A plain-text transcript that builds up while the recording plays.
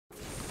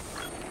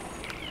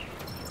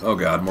Oh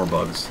god, more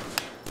bugs.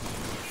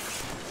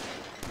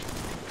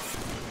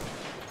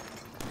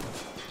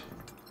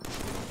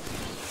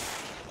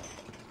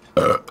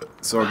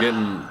 So we're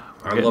getting...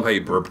 I love how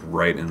you burp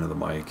right into the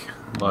mic.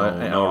 But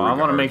I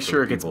want to make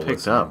sure it gets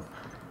picked up.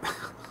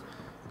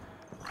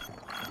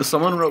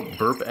 Someone wrote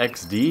burp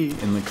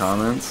XD in the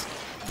comments,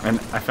 and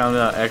I found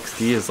out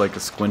XD is like a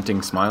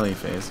squinting smiley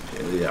face.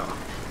 Yeah.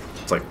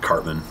 It's like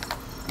Cartman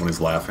when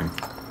he's laughing.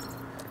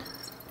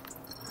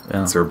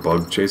 Yeah. Is there a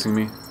bug chasing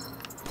me?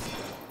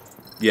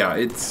 Yeah,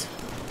 it's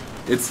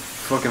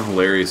fucking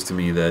hilarious to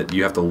me that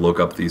you have to look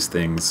up these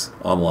things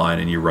online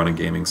and you run a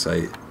gaming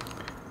site.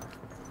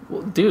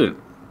 Well, dude,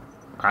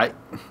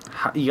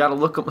 you gotta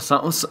look up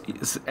something.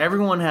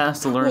 Everyone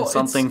has to learn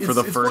something for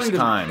the first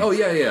time. Oh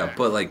yeah,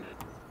 but like,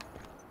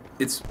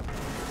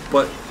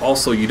 but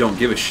also you don't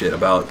give a shit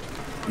about,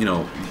 you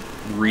know,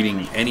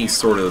 reading any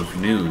sort of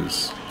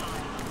news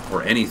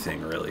or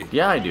anything really.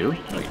 Yeah, I do.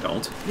 No, you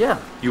don't. Yeah.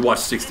 You watch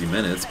 60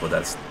 Minutes, but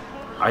that's...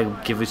 I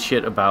give a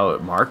shit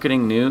about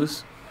marketing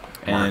news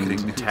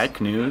and tech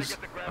news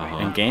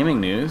and gaming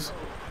news.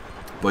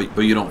 But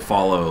you don't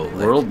follow... Like,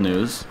 world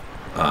news.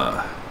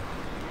 I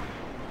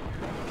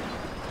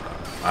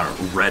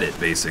don't know, Reddit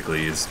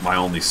basically is my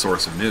only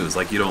source of news.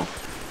 Like, you don't...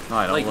 No,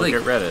 I don't look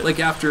at Reddit. Like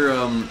after,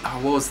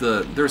 what was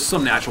there's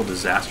some natural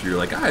disaster, you're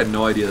like, I had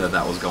no idea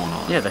that was going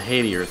on. Yeah, the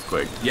Haiti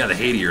earthquake. Yeah, the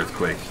Haiti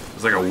earthquake. It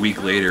was like a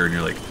week later and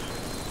you're like,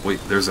 wait,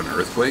 there's an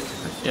earthquake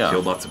that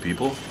killed lots of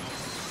people?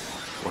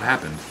 What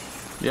happened?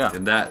 Yeah.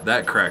 And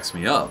that cracks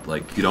me up.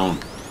 Like, you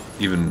don't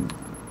even...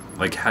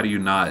 Like, how do you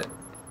not...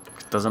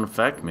 It doesn't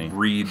affect me.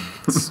 Read...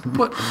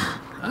 but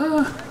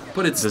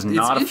it's... Does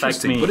not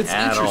affect me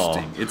at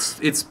all.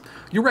 It's...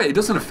 You're right, it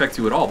doesn't affect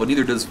you at all, but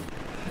neither does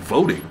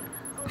voting.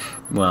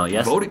 Well,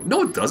 yes. Voting?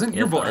 No, it doesn't.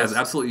 Your vote has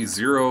absolutely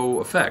zero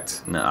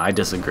effect. No, I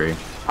disagree.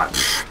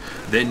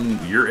 Then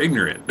you're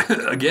ignorant.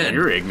 Again.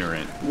 You're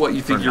ignorant. What,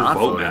 you think your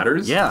vote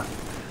matters? Yeah.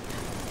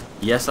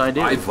 Yes, I do.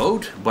 I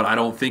vote, but I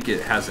don't think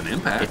it has an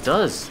impact. It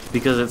does,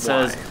 because it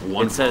says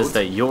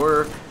that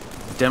your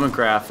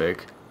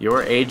demographic,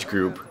 your age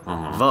group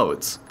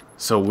votes.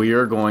 So we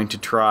are going to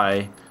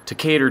try to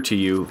cater to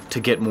you to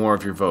get more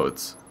of your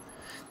votes.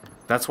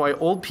 That's why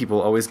old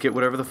people always get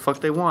whatever the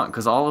fuck they want,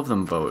 because all of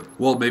them vote.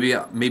 Well,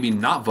 maybe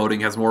not voting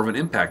has more of an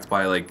impact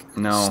by like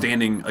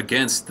standing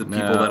against the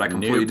people that I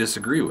completely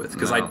disagree with.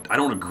 Because I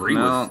don't agree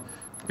with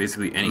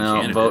basically any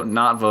candidate.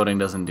 Not voting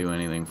doesn't do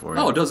anything for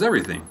you. Oh, it does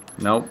everything.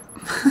 Nope.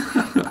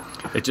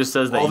 It just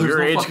says that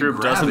your age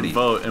group doesn't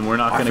vote, and we're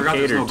not going to cater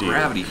to you. There's no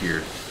gravity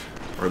here.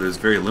 Or there's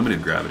very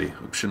limited gravity.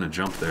 We shouldn't have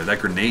jumped there. That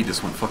grenade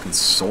just went fucking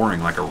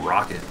soaring like a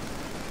rocket.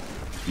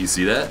 You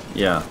see that?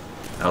 Yeah.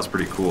 That was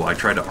pretty cool. I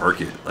tried to arc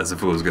it as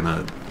if it was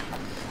gonna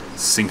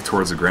sink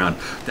towards the ground.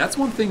 That's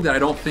one thing that I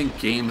don't think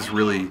games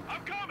really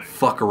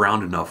fuck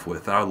around enough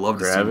with. That I would love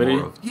to see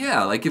more of.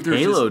 Yeah, like if there's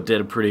Halo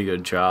did a pretty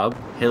good job.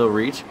 Halo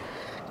Reach,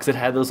 because it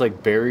had those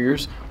like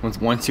barriers.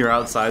 Once you're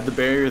outside the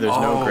barrier, there's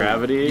no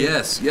gravity.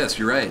 Yes,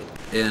 you're right.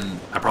 And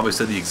I probably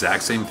said the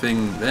exact same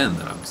thing then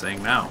that I'm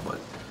saying now, but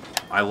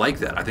I like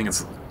that. I think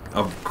it's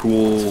a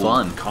cool,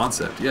 fun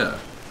concept. Yeah.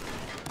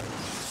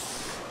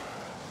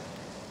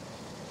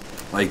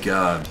 Like,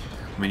 I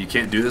mean, you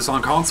can't do this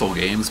on console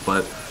games,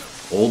 but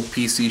old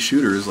PC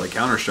shooters like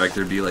Counter-Strike,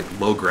 there'd be like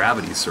low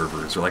gravity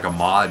servers, or like a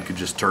mod could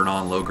just turn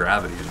on low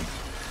gravity and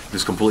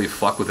just completely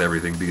fuck with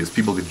everything because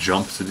people could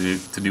jump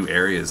to new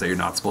areas that you're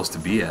not supposed to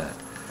be at,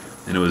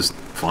 and it was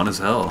fun as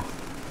hell.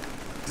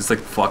 Just like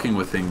fucking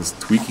with things,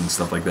 tweaking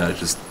stuff like that. It's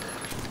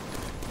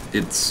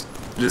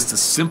just a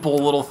simple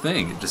little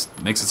thing. It just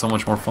makes it so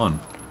much more fun.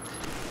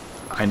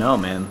 I know,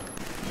 man.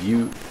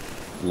 You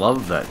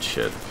love that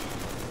shit.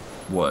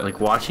 What? Like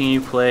watching you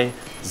play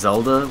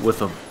Zelda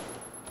with a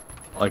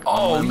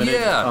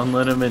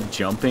unlimited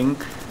jumping.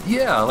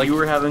 Yeah, like you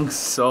were having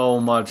so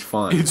much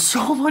fun. It is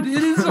so much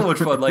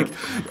fun. Like,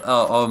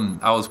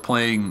 I was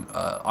playing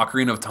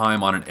Ocarina of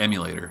Time on an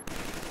emulator,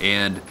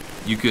 and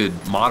you could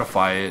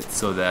modify it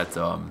so that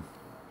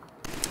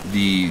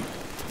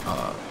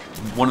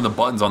one of the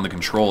buttons on the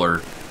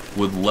controller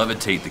would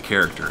levitate the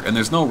character, and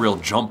there's no real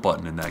jump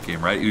button in that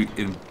game, right?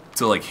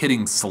 So like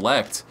hitting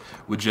select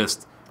would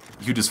just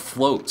you just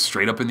float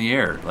straight up in the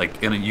air,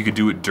 like, and you could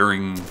do it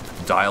during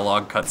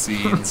dialogue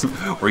cutscenes,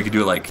 or you could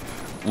do it like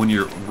when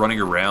you're running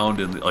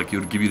around, and like it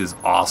would give you this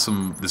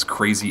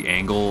crazy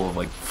angle of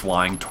like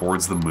flying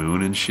towards the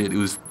moon and shit.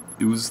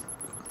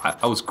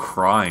 I was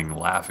crying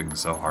laughing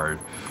so hard.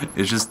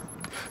 It's just,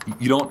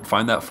 you don't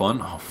find that fun?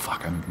 Oh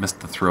fuck, I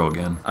missed the throw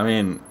again. I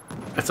mean,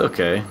 it's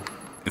okay.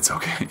 It's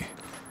okay.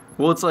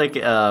 Well, it's like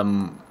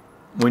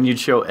when you'd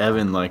show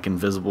Evan like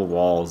invisible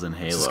walls in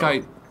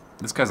Halo.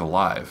 This guy's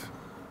alive.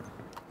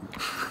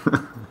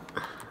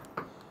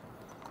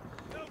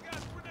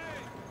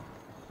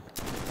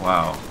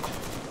 Wow,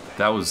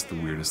 that was the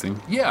weirdest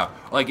thing. Yeah,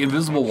 like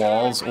invisible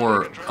walls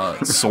or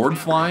sword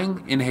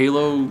flying in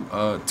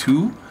Halo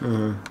 2.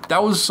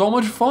 That was so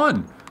much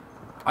fun.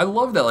 I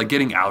love that, like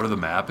getting out of the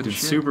map and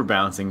shit. Super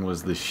bouncing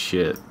was the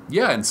shit.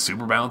 Yeah, and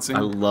super bouncing. I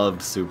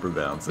loved super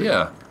bouncing.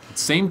 Yeah,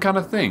 Same kind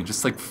of thing,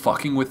 just like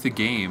fucking with the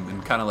game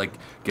and kind of like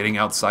getting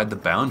outside the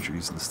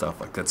boundaries and stuff.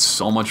 Like that's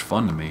so much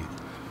fun to me.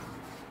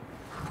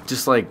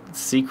 Just like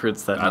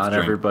secrets that not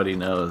everybody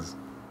knows.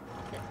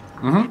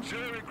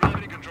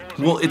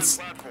 Well, it's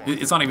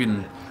not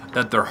even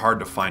that they're hard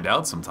to find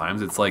out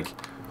sometimes. It's like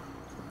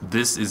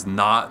this is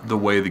not the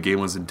way the game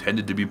was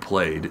intended to be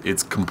played.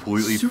 It's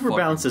completely Super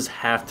bounces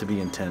have to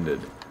be intended.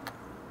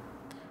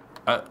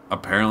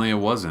 Apparently it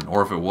wasn't.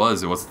 Or if it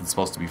wasn't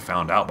supposed to be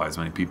found out by as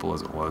many people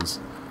as it was.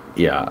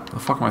 Yeah. Where the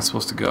fuck am I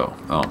supposed to go?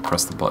 Oh,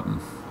 press the button.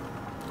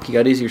 You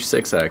gotta use your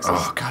 6-axis.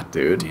 Oh, god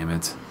dude. Damn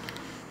it.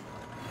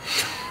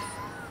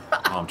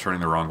 Oh, I'm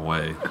turning the wrong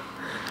way.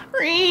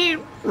 Oh,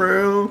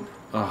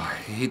 I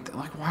hate that.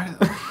 Like, why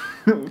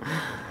did...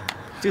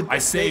 Dude, I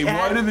say,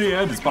 why did they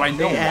add this? But I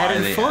know why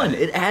they added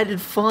it. It added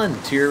fun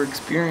to your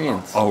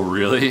experience. Oh,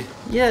 really?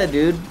 Yeah,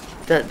 dude.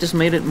 That just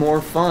made it more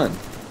fun.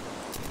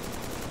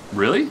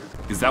 Really?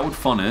 Is that what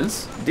fun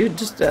is? Dude,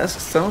 just ask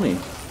Sony.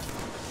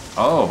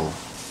 Oh.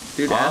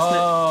 Dude,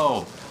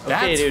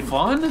 that's dude.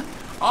 fun?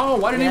 Oh,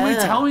 why didn't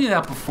anybody tell me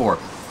that before?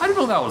 I didn't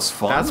know that was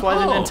fun. That's why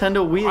the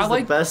Nintendo Wii is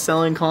the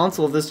best-selling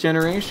console of this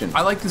generation.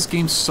 I like this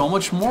game so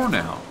much more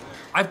now.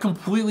 I've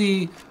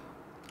completely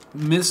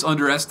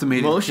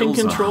misunderestimated Motion Killzone.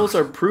 controls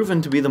are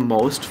proven to be the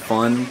most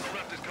fun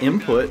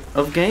input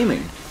of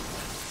gaming.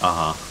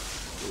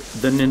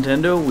 The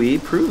Nintendo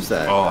Wii proves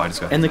that. Oh, I just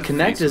got. And the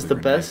Kinect is the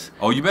best.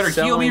 Oh, you better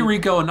heal me,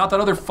 Rico, and not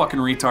that other fucking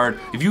retard.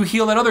 If you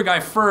heal that other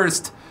guy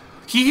first,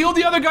 he healed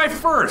the other guy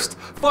first.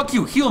 Fuck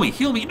you, heal me,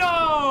 heal me.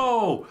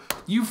 No,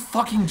 you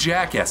fucking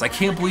jackass! I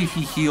can't believe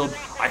he healed.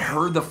 I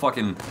heard the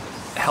fucking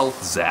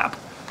health zap.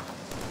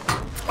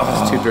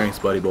 Just 2 drinks,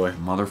 buddy boy.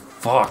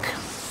 Motherfuck.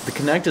 The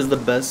Kinect is the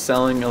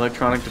best-selling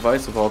electronic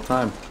device of all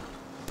time.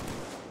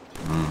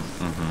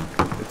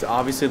 It's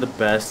obviously the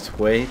best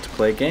way to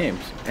play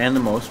games and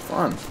the most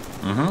fun.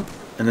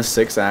 And the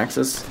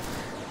 6-axis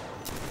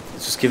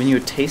is just giving you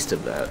a taste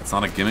of that. It's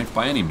not a gimmick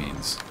by any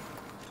means.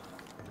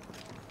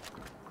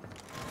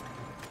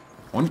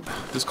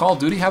 Does Call of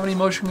Duty have any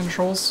motion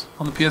controls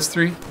on the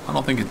PS3? I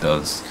don't think it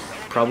does.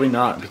 Probably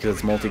not, because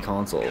it's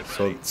multi-console.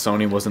 So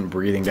Sony wasn't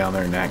breathing down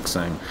their neck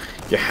saying,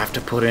 you have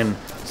to put in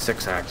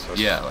 6-axis.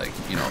 Yeah, like,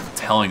 you know,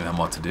 telling them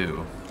what to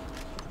do.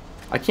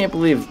 I can't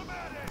believe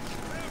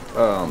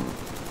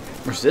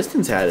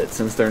Resistance had it,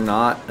 since they're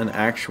not an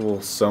actual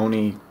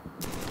Sony.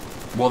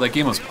 Well, that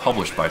game was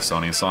published by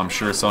Sony, so I'm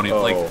sure Sony,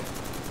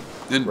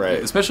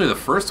 right. Especially the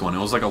first one, it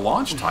was like a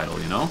launch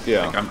title, you know?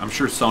 Yeah. Like, I'm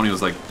sure Sony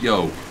was like,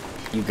 yo.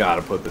 You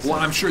gotta put this in.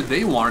 I'm sure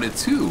they wanted it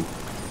too.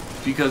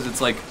 Because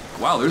it's like,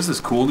 wow, there's this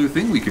cool new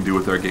thing we can do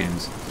with our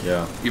games.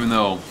 Yeah. Even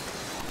though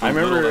I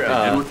remember what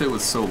they did with it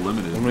was so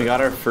limited. When we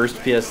got our first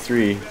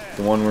PS3,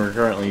 the one we're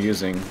currently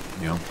using.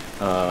 You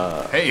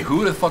know. Hey, who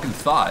would have fucking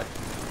thought?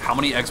 How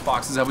many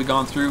Xboxes have we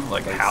gone through?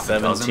 Like half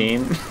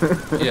 17. a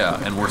dozen? Yeah,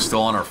 and we're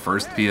still on our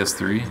first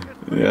PS3.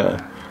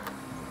 Yeah.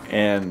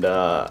 And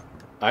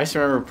I just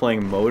remember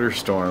playing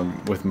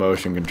MotorStorm with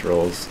motion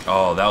controls.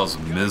 Oh, that was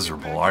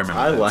miserable. I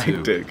remember that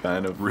liked it,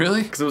 kind of.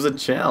 Really? Because it was a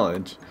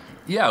challenge.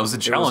 Yeah, it was a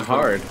challenge. It was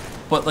hard.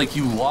 But like,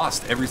 you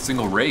lost every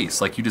single race.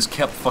 Like, you just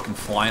kept fucking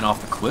flying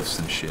off the cliffs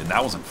and shit.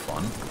 That wasn't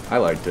fun. I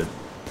liked it.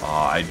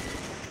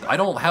 I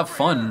don't have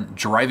fun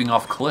driving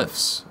off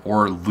cliffs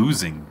or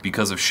losing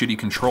because of shitty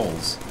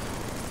controls.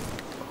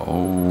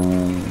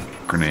 Oh,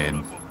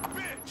 grenade.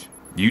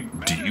 Do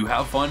you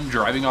have fun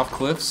driving off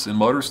cliffs in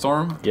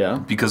MotorStorm? Yeah.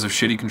 Because of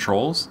shitty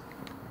controls?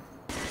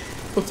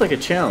 Looks like a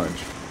challenge.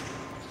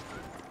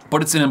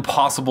 But it's an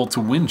impossible to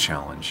win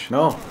challenge.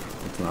 No,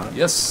 it's not.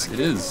 Yes, it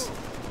is.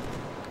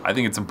 I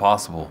think it's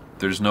impossible.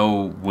 There's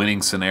no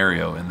winning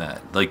scenario in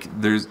that. Like,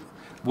 there's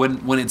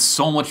when it's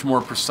so much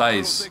more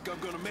precise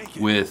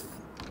with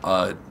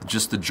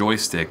just the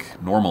joystick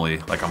normally,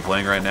 like I'm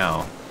playing right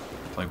now.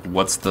 Like,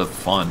 what's the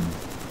fun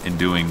in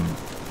doing?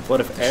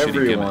 What if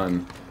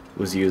everyone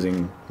was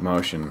using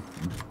motion?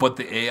 But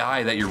the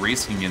AI that you're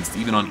racing against,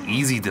 even on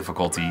easy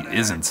difficulty,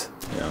 isn't.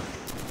 Yeah.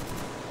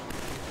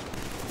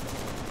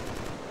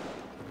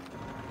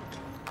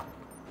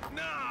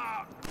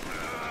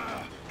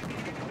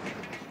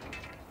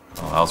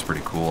 Oh, that was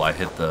pretty cool. I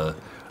hit the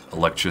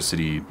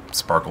electricity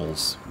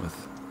sparkles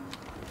with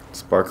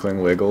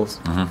sparkling wiggles.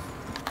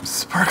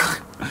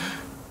 Sparkling.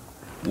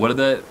 What did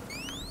that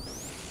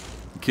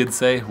kid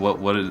say?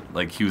 What did,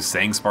 like, he was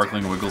saying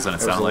sparkling wiggles and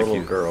it sounded like a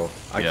little girl.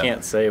 I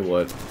can't say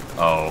what.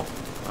 Oh,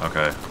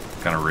 okay.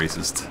 Kind of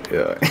racist.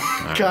 Yeah.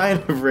 Kind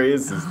of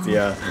racist,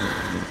 yeah.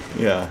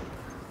 Yeah.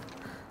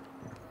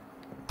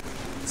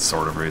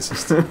 Sort of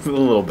racist. A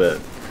little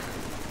bit.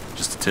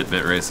 Just a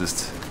tidbit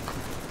racist.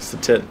 Just a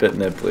tidbit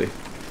nipply.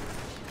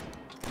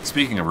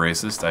 Speaking of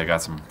racist, I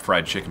got some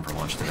fried chicken for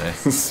lunch today.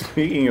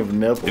 Speaking of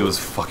nipples. It was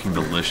fucking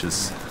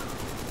delicious.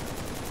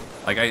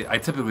 Like, I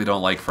typically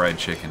don't like fried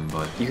chicken,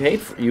 but...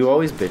 You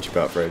always bitch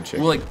about fried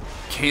chicken. Well, like,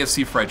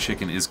 KFC fried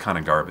chicken is kind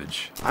of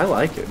garbage. I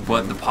like it.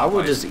 But the Popeyes... I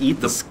would just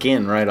eat the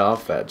skin right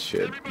off that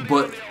shit.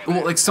 But,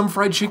 well, like, some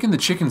fried chicken, the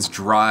chicken's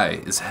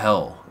dry as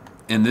hell.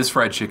 And this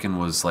fried chicken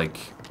was, like,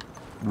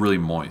 really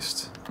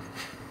moist.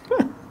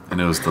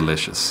 And it was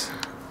delicious.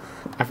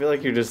 I feel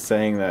like you're just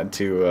saying that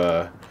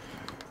to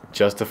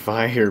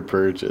justify your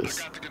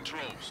purchase. What?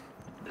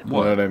 You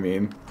know what I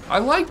mean? I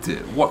liked it.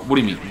 What do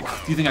you mean?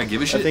 Do you think I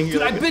give a shit?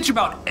 Dude, I bitch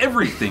about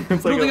everything. You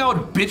don't think I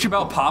would bitch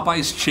about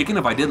Popeye's chicken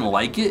if I didn't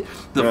like it?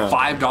 The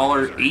 $5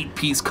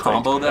 8-piece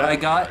combo that I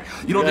got?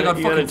 You don't think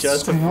I'd fucking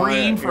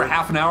scream for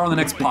half an hour on the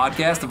next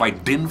podcast if I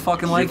didn't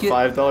fucking like it?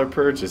 $5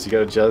 purchase. You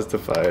gotta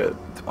justify it.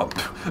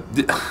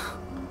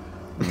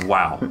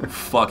 Wow.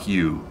 Fuck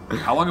you.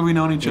 How long have we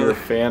known each other? You're a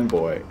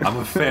fanboy. I'm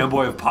a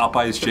fanboy of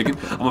Popeye's chicken.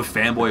 I'm a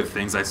fanboy of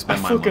things I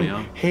spend my money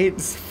on. I hate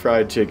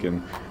fried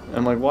chicken.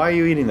 I'm like, why are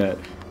you eating that?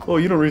 Oh,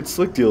 you don't read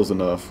Slick Deals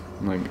enough.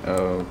 I'm like,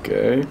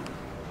 okay.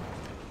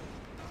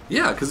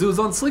 Yeah, because it was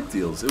on Slick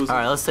Deals. It was. All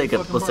right, let's take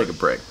a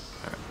break.